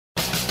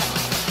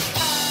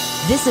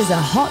This is a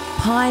Hot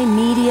Pie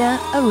Media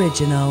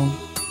original.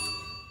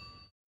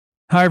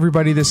 Hi,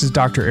 everybody. This is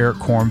Dr. Eric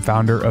Korm,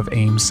 founder of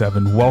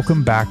AIM7.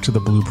 Welcome back to The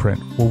Blueprint,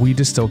 where we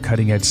distill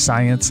cutting-edge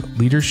science,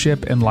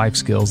 leadership, and life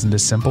skills into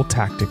simple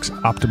tactics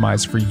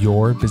optimized for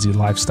your busy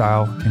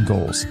lifestyle and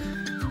goals.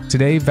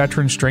 Today,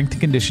 veteran strength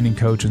and conditioning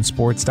coach and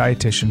sports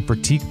dietitian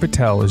Pratik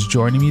Patel is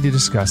joining me to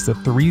discuss the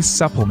 3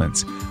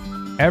 supplements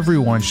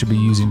everyone should be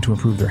using to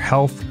improve their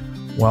health,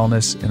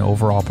 wellness, and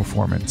overall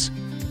performance.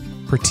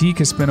 Pratik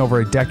has spent over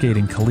a decade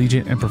in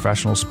collegiate and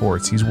professional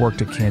sports. He's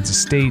worked at Kansas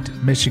State,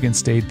 Michigan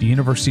State, the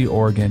University of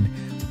Oregon,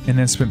 and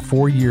then spent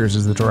 4 years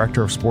as the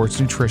director of sports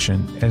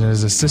nutrition and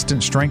as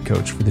assistant strength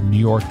coach for the New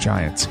York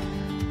Giants.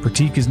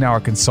 Pratik is now a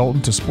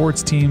consultant to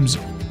sports teams,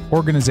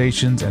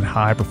 organizations, and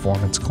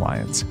high-performance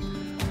clients.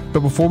 But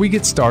before we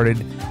get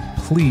started,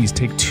 please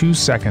take 2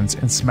 seconds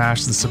and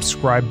smash the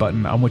subscribe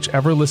button on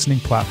whichever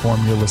listening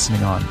platform you're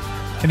listening on.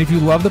 And if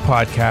you love the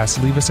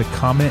podcast, leave us a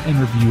comment and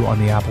review on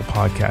the Apple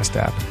Podcast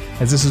app,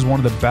 as this is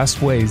one of the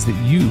best ways that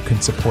you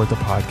can support the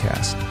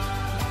podcast.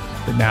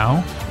 But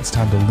now, it's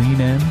time to lean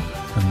in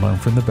and learn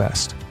from the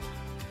best.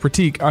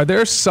 Pratik, are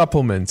there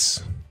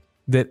supplements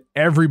that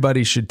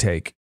everybody should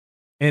take?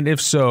 And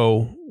if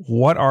so,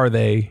 what are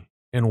they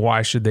and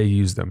why should they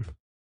use them?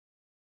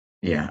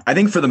 Yeah, I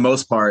think for the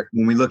most part,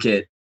 when we look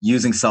at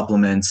using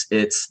supplements,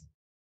 it's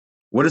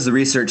what does the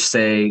research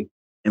say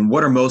and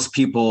what are most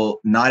people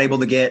not able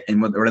to get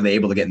and what are they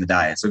able to get in the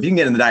diet? So if you can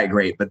get in the diet,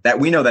 great, but that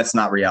we know that's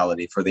not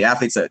reality. For the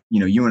athletes that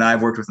you and I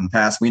have worked with in the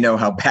past, we know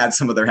how bad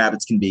some of their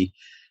habits can be,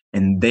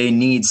 and they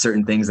need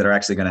certain things that are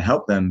actually going to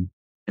help them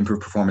improve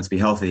performance, be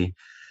healthy.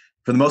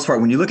 For the most part,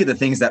 when you look at the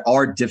things that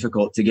are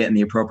difficult to get in the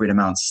appropriate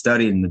amount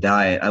studied in the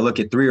diet, I look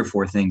at 3 or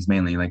 4 things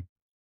mainly. Like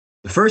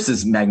the first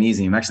is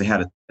magnesium. I actually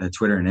had a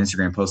Twitter and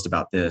Instagram post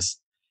about this.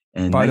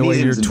 And by the way,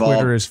 your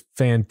Twitter is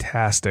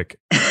fantastic.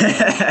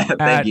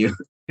 Thank you.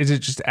 Is it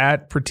just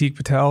at Pratik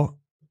Patel?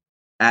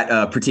 At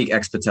Pratik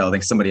X Patel. I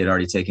think somebody had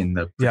already taken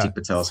the Pratik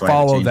Patel. So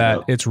follow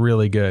that. It's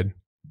really good.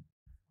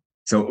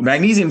 So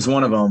magnesium is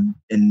one of them.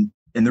 And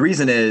the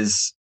reason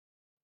is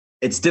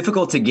it's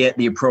difficult to get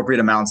the appropriate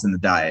amounts in the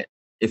diet.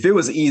 If it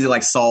was easy,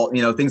 like salt,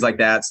 things like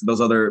that, so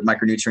those other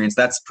micronutrients,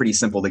 that's pretty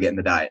simple to get in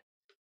the diet.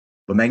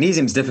 But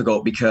magnesium is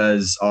difficult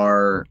because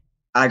our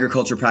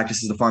agriculture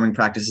practices, the farming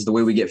practices, the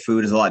way we get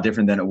food is a lot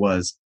different than it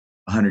was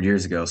 100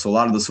 years ago. So a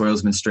lot of the soil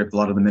has been stripped. A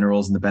lot of the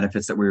minerals and the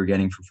benefits that we were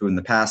getting from food in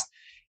the past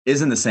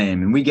isn't the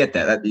same. And we get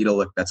that.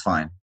 Look, that's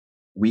fine.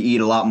 We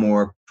eat a lot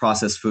more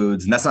processed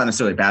foods, and that's not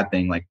necessarily a bad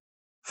thing. Like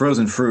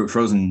frozen fruit,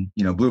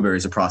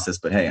 blueberries are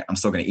processed, but hey, I'm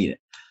still going to eat it.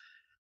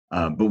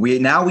 But we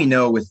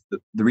know with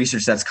the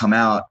research that's come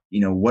out,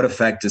 what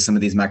effect does some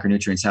of these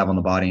micronutrients have on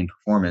the body and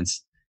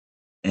performance?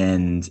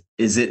 And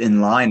is it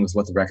in line with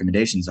what the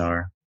recommendations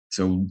are?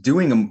 So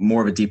doing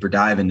more of a deeper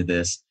dive into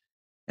this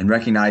and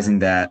recognizing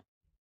that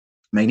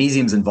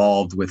magnesium is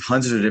involved with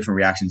hundreds of different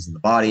reactions in the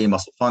body,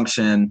 muscle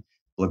function,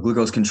 blood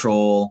glucose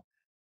control,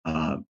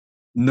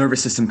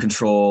 nervous system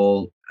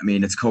control. I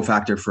mean, it's a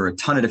cofactor for a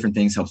ton of different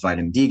things, helps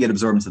vitamin D get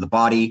absorbed into the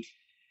body.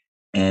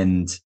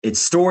 And it's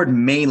stored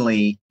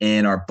mainly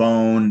in our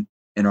bone,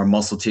 in our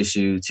muscle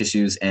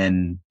tissues,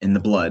 and in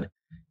the blood.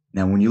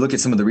 Now, when you look at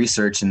some of the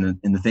research and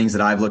the things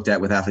that I've looked at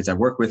with athletes I've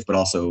worked with, but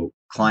also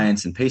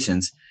clients and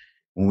patients,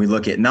 when we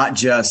look at not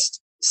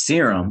just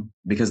serum,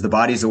 because the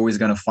body's always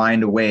going to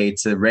find a way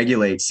to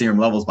regulate serum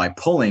levels by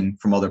pulling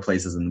from other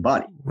places in the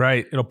body.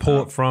 Right. It'll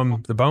pull it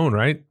from the bone,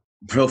 right?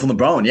 Pull from the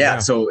bone. Yeah.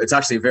 So it's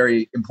actually a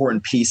very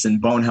important piece in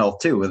bone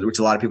health too, which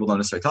a lot of people don't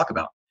necessarily talk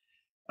about.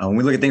 When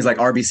we look at things like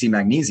RBC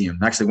magnesium,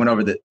 I actually went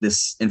over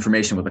this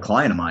information with a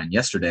client of mine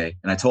yesterday.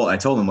 And I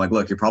told him, like,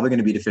 look, you're probably going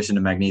to be deficient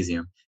in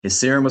magnesium. His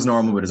serum was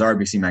normal, but his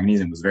RBC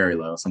magnesium was very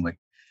low. So I'm like,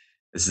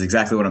 this is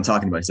exactly what I'm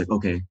talking about. He's like,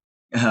 okay.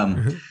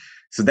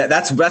 So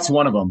that's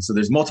one of them. So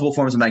there's multiple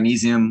forms of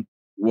magnesium.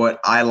 What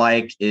I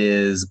like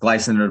is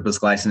glycinate or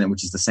bisglycinate,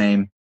 which is the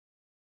same.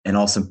 And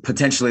also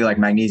potentially like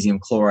magnesium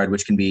chloride,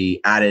 which can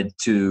be added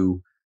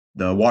to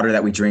the water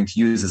that we drink,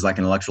 used as like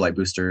an electrolyte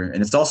booster.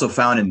 And it's also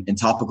found in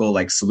topical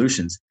like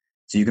solutions.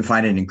 So you can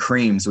find it in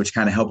creams, which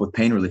kind of help with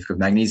pain relief because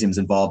magnesium is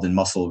involved in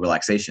muscle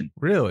relaxation.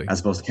 Really?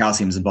 As opposed to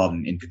calcium is involved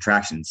in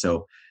contraction.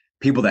 So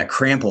people that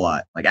cramp a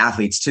lot, like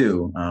athletes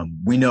too,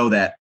 we know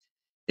that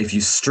if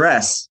you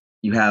stress,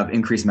 you have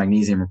increased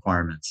magnesium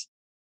requirements,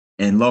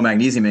 and low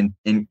magnesium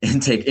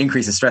intake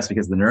increases stress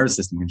because of the nervous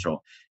system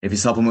control. If you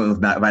supplement with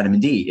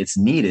vitamin D, it's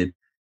needed.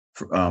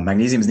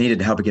 Magnesium is needed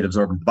to help it get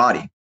absorbed in the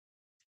body.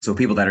 So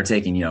people that are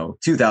taking,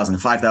 2,000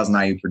 to 5,000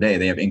 IU per day,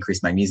 they have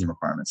increased magnesium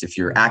requirements. If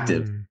you're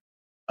active,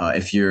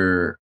 if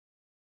you're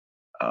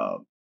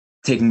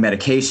taking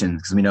medications,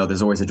 because we know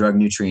there's always a drug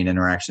nutrient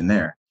interaction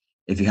there.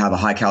 If you have a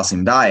high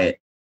calcium diet,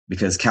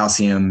 because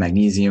calcium,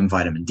 magnesium,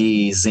 vitamin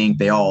D, zinc,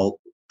 they all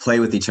play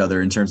with each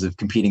other in terms of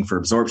competing for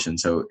absorption.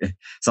 So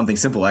something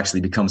simple actually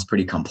becomes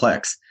pretty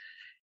complex.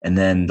 And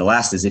then the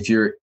last is if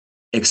you're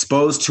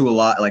exposed to a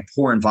lot, like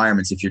poor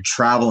environments, if you're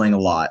traveling a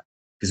lot,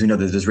 because we know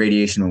that there's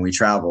radiation when we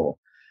travel,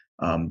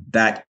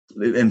 that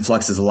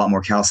influxes a lot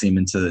more calcium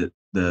into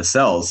the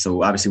cells.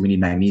 So obviously we need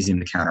magnesium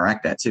to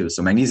counteract that too.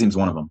 So magnesium is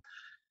one of them.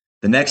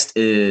 The next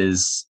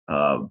is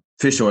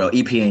fish oil,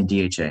 EPA and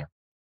DHA.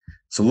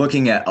 So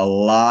looking at a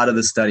lot of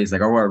the studies,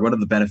 like, what are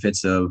the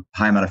benefits of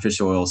high amount of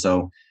fish oil?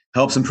 So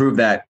helps improve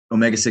that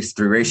omega-6 to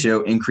 3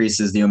 ratio,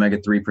 increases the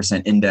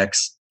omega-3%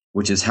 index,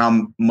 which is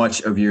how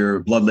much of your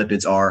blood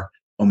lipids are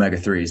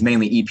omega-3s,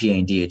 mainly EPA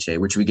and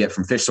DHA, which we get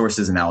from fish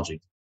sources and algae.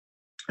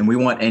 And we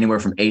want anywhere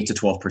from 8 to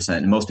 12%.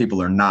 And most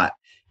people are not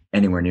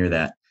anywhere near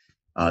that.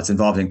 It's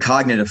involved in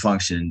cognitive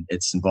function.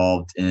 It's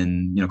involved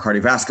in,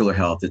 cardiovascular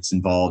health. It's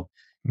involved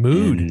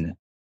in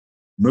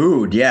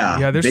mood. Yeah.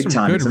 Yeah. There's big some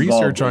time. good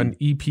research on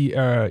EP.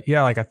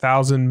 Like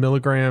 1,000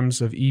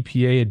 milligrams of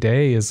EPA a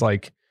day is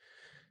like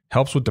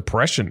helps with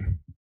depression.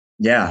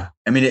 Yeah.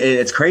 I mean,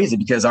 it's crazy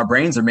because our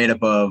brains are made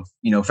up of,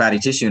 fatty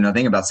tissue. And I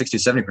think about 60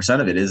 to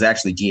 70% of it is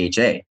actually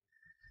DHA.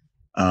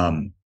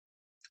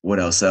 What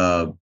else?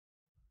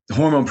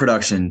 Hormone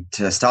production,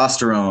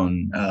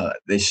 testosterone.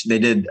 They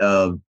did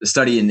a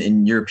study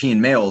in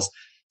European males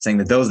saying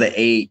that those that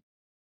ate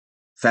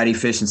fatty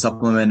fish and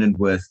supplemented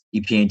with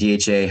EPA and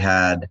DHA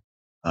had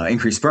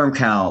increased sperm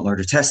count,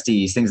 larger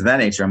testes, things of that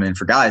nature. I mean,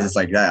 for guys, it's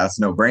like that's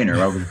no brainer.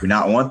 Why would we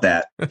not want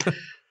that?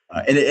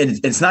 And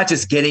it's not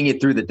just getting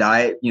it through the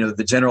diet.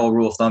 The general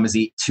rule of thumb is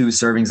eat 2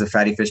 servings of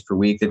fatty fish per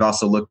week. They've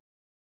also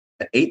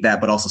ate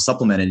that, but also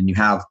supplemented, and you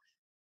have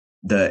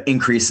the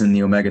increase in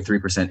the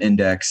omega-3%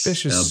 index.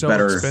 Fish is so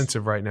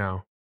expensive right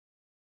now.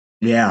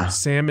 Yeah.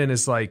 Salmon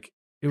is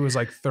it was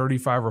like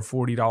 $35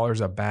 or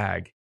 $40 a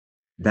bag.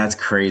 That's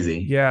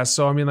crazy. Yeah.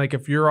 So, I mean, like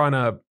if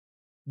you're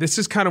this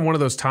is kind of one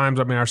of those times,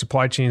 I mean, our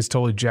supply chain is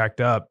totally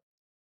jacked up.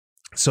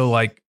 So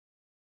like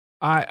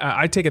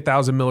I take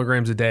 1,000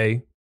 milligrams a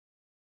day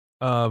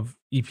of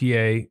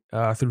EPA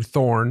through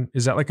Thorne.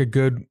 Is that like a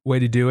good way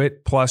to do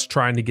it? Plus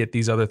trying to get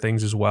these other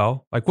things as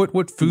well. Like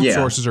what food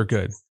sources are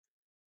good?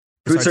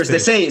 Food sources, they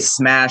say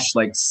smash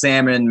like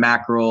salmon,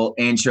 mackerel,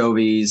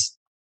 anchovies,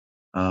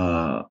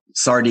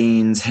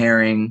 sardines,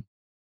 herring.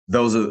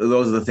 Those are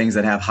the things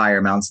that have higher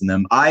amounts in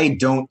them. I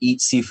don't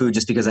eat seafood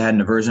just because I had an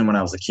aversion when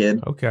I was a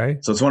kid. Okay.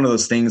 So it's one of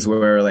those things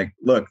where like,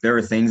 look, there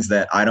are things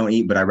that I don't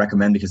eat, but I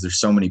recommend because there's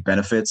so many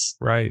benefits.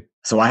 Right.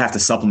 So I have to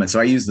supplement. So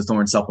I use the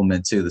Thorne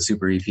supplement too, the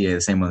Super EPA,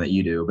 the same one that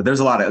you do. But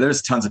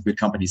there's tons of good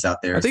companies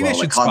out there. I think they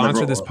should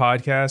sponsor this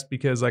podcast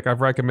because like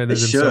I've recommended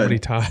them so many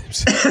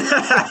times.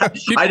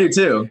 I do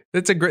too.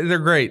 They're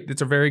great.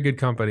 It's a very good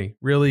company.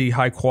 Really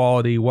high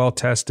quality, well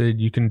tested.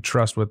 You can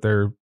trust what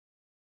they're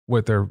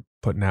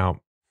putting out.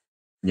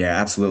 Yeah,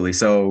 absolutely.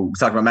 So we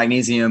talked about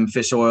magnesium,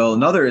 fish oil.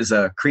 Another is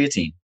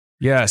creatine.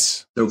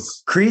 Yes. So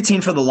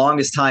creatine, for the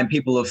longest time,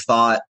 people have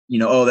thought,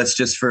 that's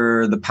just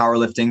for the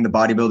powerlifting, the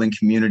bodybuilding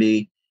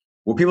community.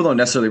 What people don't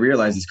necessarily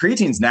realize is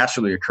creatine is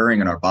naturally occurring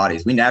in our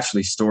bodies. We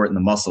naturally store it in the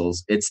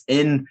muscles. It's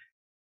in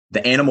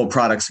the animal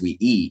products we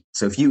eat.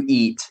 So if you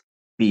eat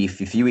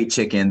beef, if you eat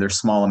chicken, there's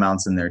small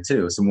amounts in there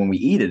too. So when we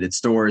eat it, it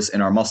stores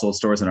in our muscles,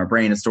 stores in our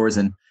brain, it stores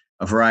in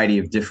a variety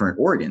of different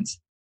organs.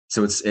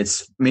 So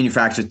it's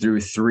manufactured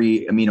through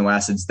 3 amino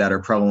acids that are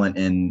prevalent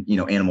in,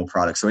 animal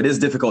products. So it is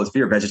difficult if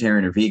you're a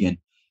vegetarian or vegan.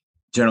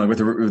 Generally,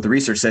 what the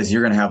research says,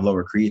 you're going to have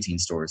lower creatine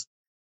stores.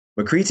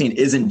 But creatine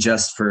isn't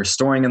just for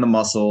storing in the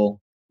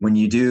muscle. When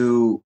you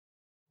do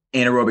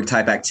anaerobic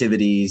type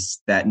activities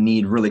that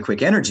need really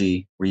quick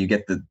energy, where you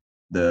get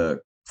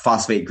the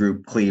phosphate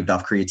group cleaved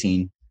off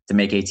creatine to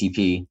make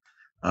ATP,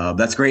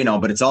 that's great and all.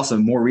 But it's also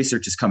more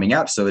research is coming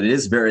up. So it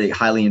is very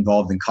highly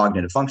involved in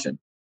cognitive function,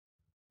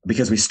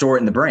 because we store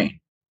it in the brain.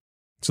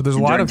 So there's a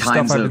lot of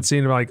stuff I've been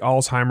seeing about like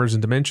Alzheimer's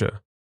and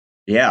dementia.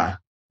 Yeah,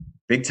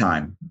 big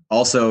time.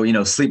 Also,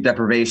 sleep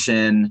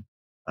deprivation,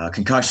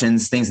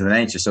 concussions, things of that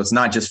nature. So it's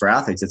not just for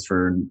athletes, it's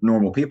for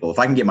normal people. If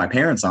I can get my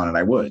parents on it,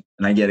 I would.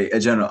 And I get a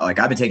general, like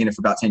I've been taking it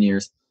for about 10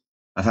 years.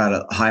 I've had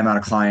a high amount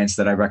of clients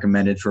that I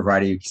recommended for a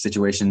variety of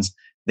situations.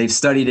 They've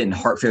studied it in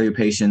heart failure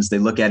patients. They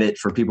look at it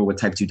for people with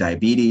type 2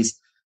 diabetes.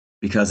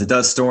 Because it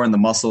does store in the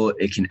muscle.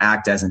 It can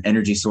act as an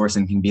energy source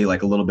and can be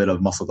like a little bit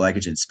of muscle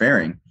glycogen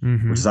sparing,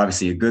 which is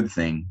obviously a good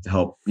thing to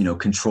help,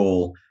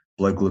 control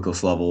blood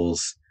glucose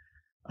levels.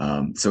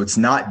 So it's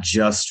not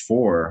just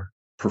for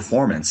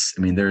performance.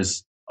 I mean,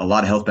 there's a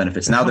lot of health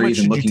benefits. Now they're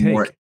even looking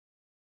more.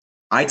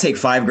 I take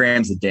 5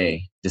 grams a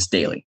day, just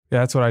daily. Yeah,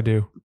 that's what I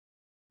do.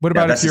 What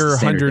about if you're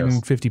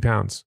 150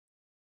 pounds?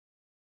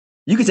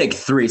 You could take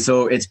 3.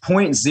 So it's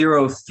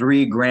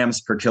 0.03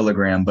 grams per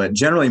kilogram, but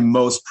generally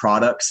most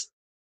products,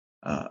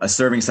 a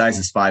serving size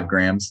is 5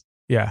 grams.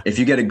 Yeah. If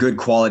you get a good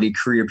quality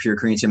Korea Pure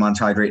creatine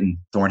monohydrate, and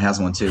Thorne has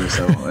one too,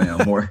 so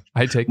more.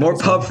 I take more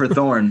pub for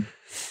Thorne.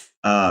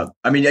 I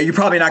mean, you're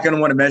probably not going to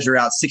want to measure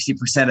out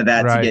 60% of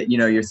that to get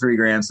your 3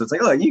 grams. So it's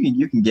like,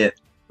 you can get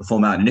the full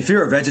amount. And if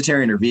you're a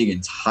vegetarian or vegan,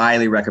 it's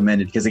highly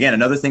recommended because again,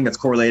 another thing that's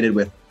correlated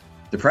with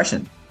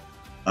depression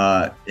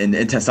and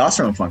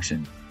testosterone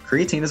function,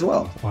 creatine as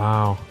well.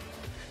 Wow.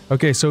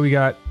 Okay, so we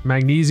got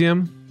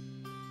magnesium.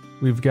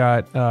 We've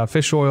got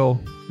fish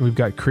oil, and we've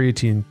got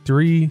creatine.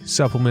 3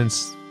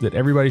 supplements that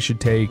everybody should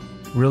take,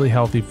 really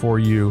healthy for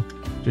you.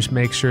 Just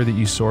make sure that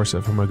you source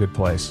it from a good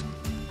place.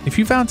 If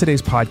you found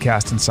today's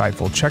podcast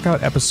insightful, check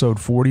out episode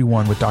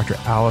 41 with Dr.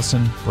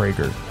 Allison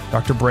Brager.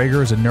 Dr.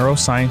 Brager is a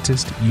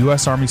neuroscientist,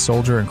 U.S. Army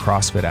soldier, and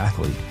CrossFit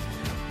athlete.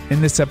 In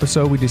this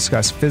episode, we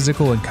discuss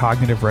physical and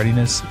cognitive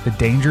readiness, the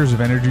dangers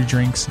of energy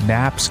drinks,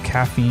 naps,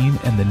 caffeine,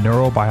 and the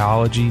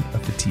neurobiology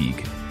of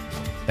fatigue.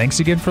 Thanks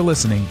again for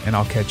listening, and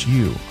I'll catch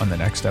you on the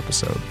next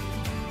episode.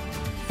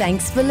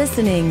 Thanks for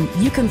listening.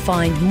 You can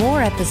find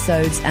more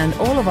episodes and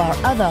all of our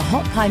other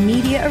Hot Pie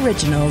Media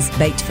originals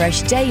baked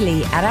fresh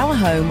daily at our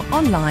home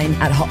online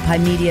at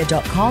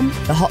hotpiemedia.com,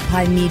 the Hot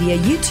Pie Media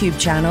YouTube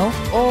channel,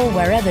 or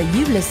wherever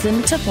you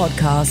listen to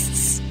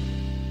podcasts.